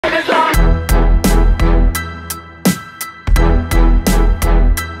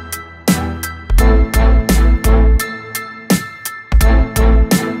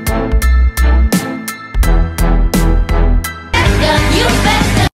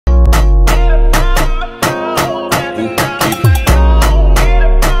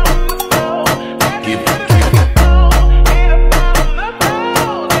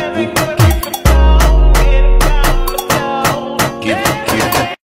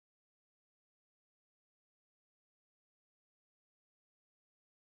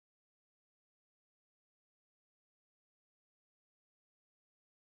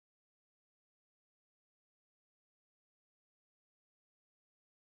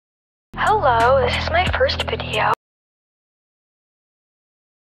Hello, this is my first video.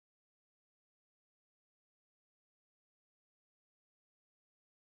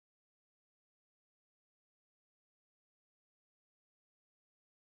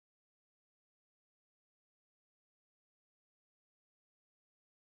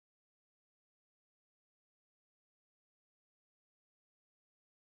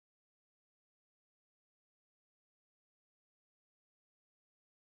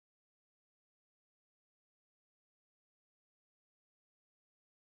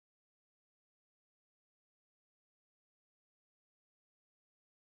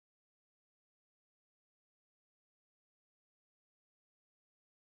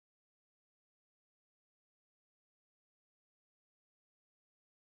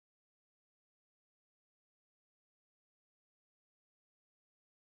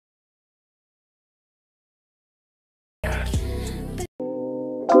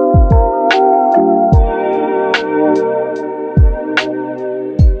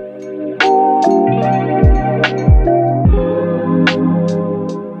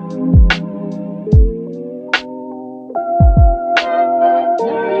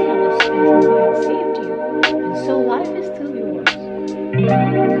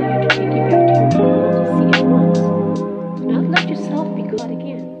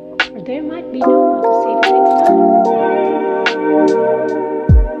 There might be no one to save you next time.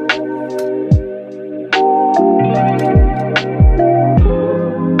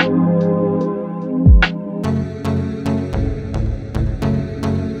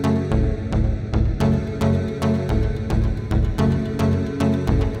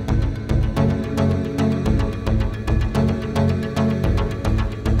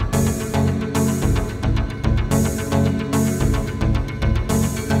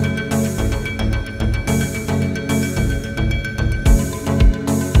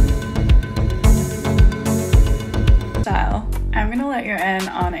 I'm gonna let you in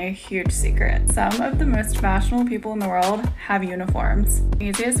on a huge secret. Some of the most fashionable people in the world have uniforms. The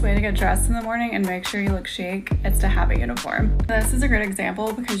easiest way to get dressed in the morning and make sure you look chic is to have a uniform. This is a great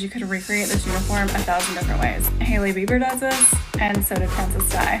example because you could recreate this uniform 1,000 different ways. Hailey Bieber does this, and so did Princess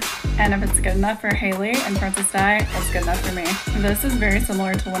Di. And if it's good enough for Hailey and Princess Di, it's good enough for me. This is very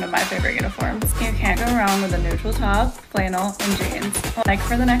similar to one of my favorite uniforms. You can't go wrong with a neutral top, flannel, and jeans. Like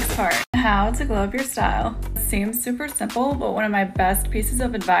for the next part, how to glow up your style. It seems super simple, but one of my best pieces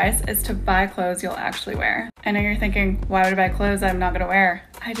of advice is to buy clothes you'll actually wear. I know you're thinking, why would I buy clothes I'm not gonna wear?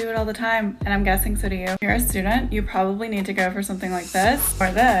 I do it all the time, and I'm guessing so do you. If you're a student, you probably need to go for something like this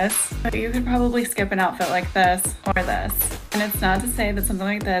or this, but you could probably skip an outfit like this or this. And it's not to say that something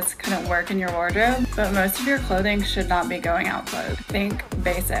like this couldn't work in your wardrobe, but most of your clothing should not be going out clothes. Think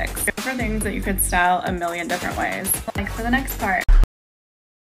basics. Go for things that you could style a million different ways. Like for the next part.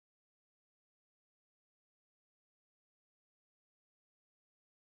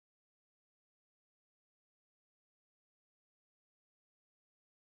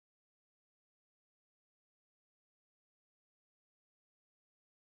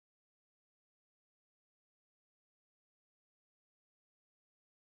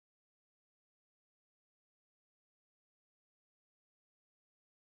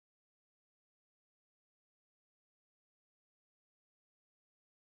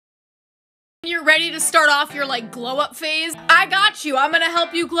 You're ready to start off your like glow up phase? I got you. I'm gonna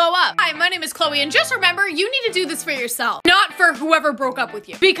help you glow up. Hi, my name is Chloe, and just remember, you need to do this for yourself, not for whoever broke up with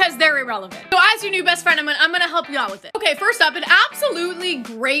you, because they're irrelevant. So as your new best friend, I'm gonna help you out with it. Okay, first up, an absolutely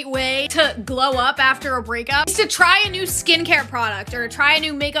great way to glow up after a breakup is to try a new skincare product or try a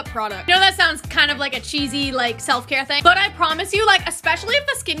new makeup product. You know, that sounds kind of like a cheesy like self-care thing, but I promise you, like, especially if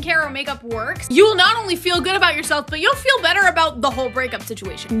the skincare or makeup works, you will not only feel good about yourself, but you'll feel better about the whole breakup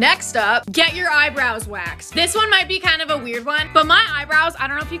situation. Next up, get your eyebrows waxed. This one might be kind of a weird one, but my eyebrows, I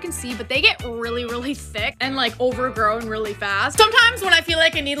don't know if you can see, but they get really, really thick and like overgrown really fast. Sometimes when I feel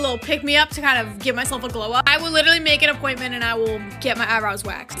like I need a little pick-me-up to kind of give myself a glow up, I will literally make an appointment and I will get my eyebrows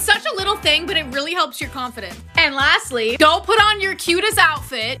waxed. Such a little thing, but it really helps your confidence. And lastly, go put on your cutest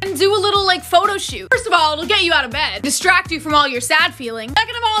outfit and do a little like photo shoot. First of all, it'll get you out of bed, distract you from all your sad feelings.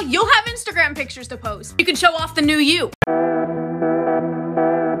 Second of all, you'll have Instagram pictures to post. You can show off the new you.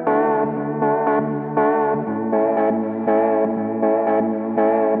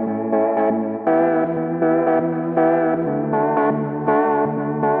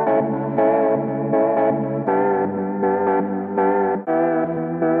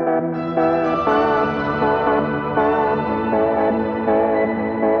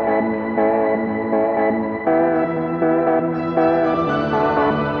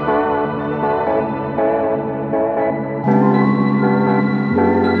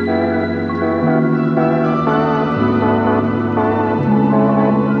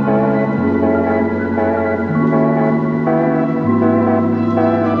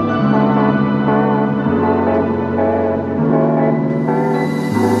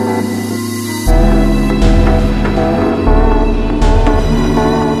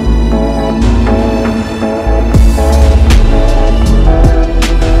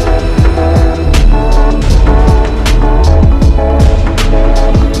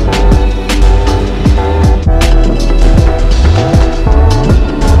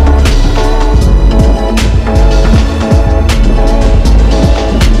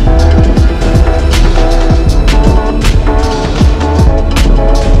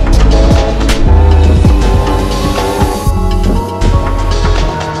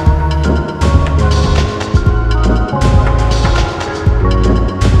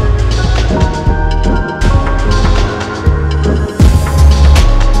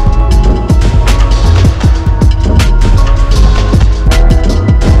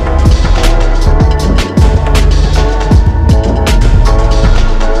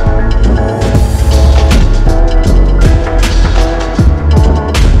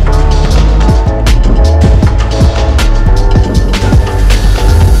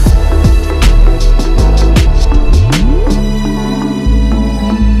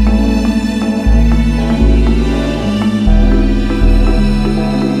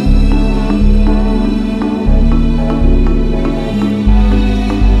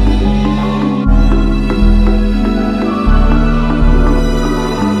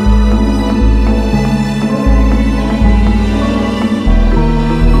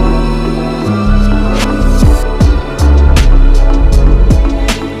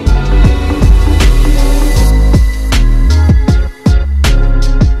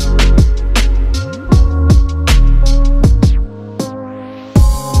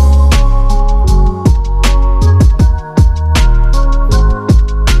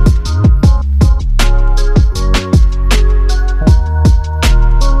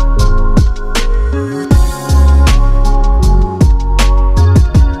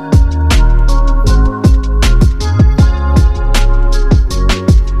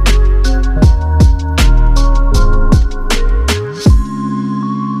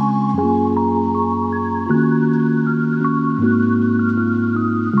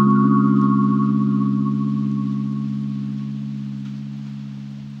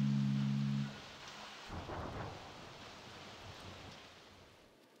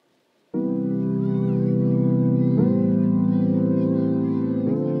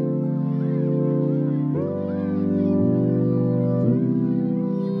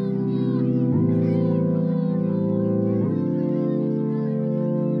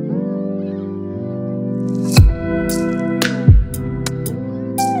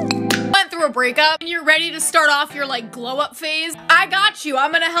 through a breakup and you're ready to start off your like glow up phase, I got you.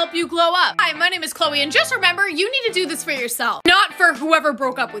 I'm gonna help you glow up. Hi, my name is Chloe, and just remember, you need to do this for yourself, not for whoever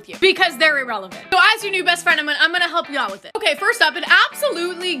broke up with you, because they're irrelevant. So as your new best friend, I'm gonna help you out with it. Okay, first up, an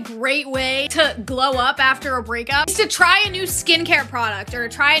absolutely great way to glow up after a breakup is to try a new skincare product or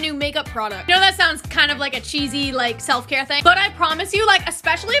try a new makeup product. You know, that sounds kind of like a cheesy like self-care thing, but I promise you, like,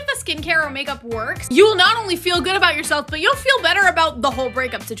 especially if the skincare or makeup works, you will not only feel good about yourself, but you'll feel better about the whole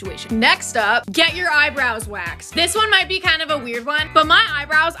breakup situation. Next up, get your eyebrows waxed. This one might be kind of a weird one, but my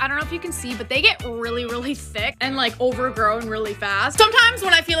eyebrows, I don't know if you can see, but they get really, really thick and like overgrown really fast. Sometimes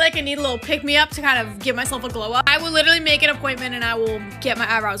when I feel like I need a little pick-me-up to kind of give myself a glow up, I will literally make an appointment and I will get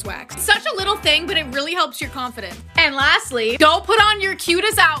my eyebrows waxed. Such a little thing, but it really helps your confidence. And lastly, go put on your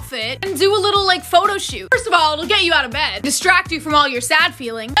cutest outfit and do a little like photo shoot. First of all, it'll get you out of bed, distract you from all your sad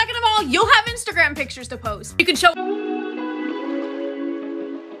feelings. Second of all, you'll have Instagram pictures to post. You can show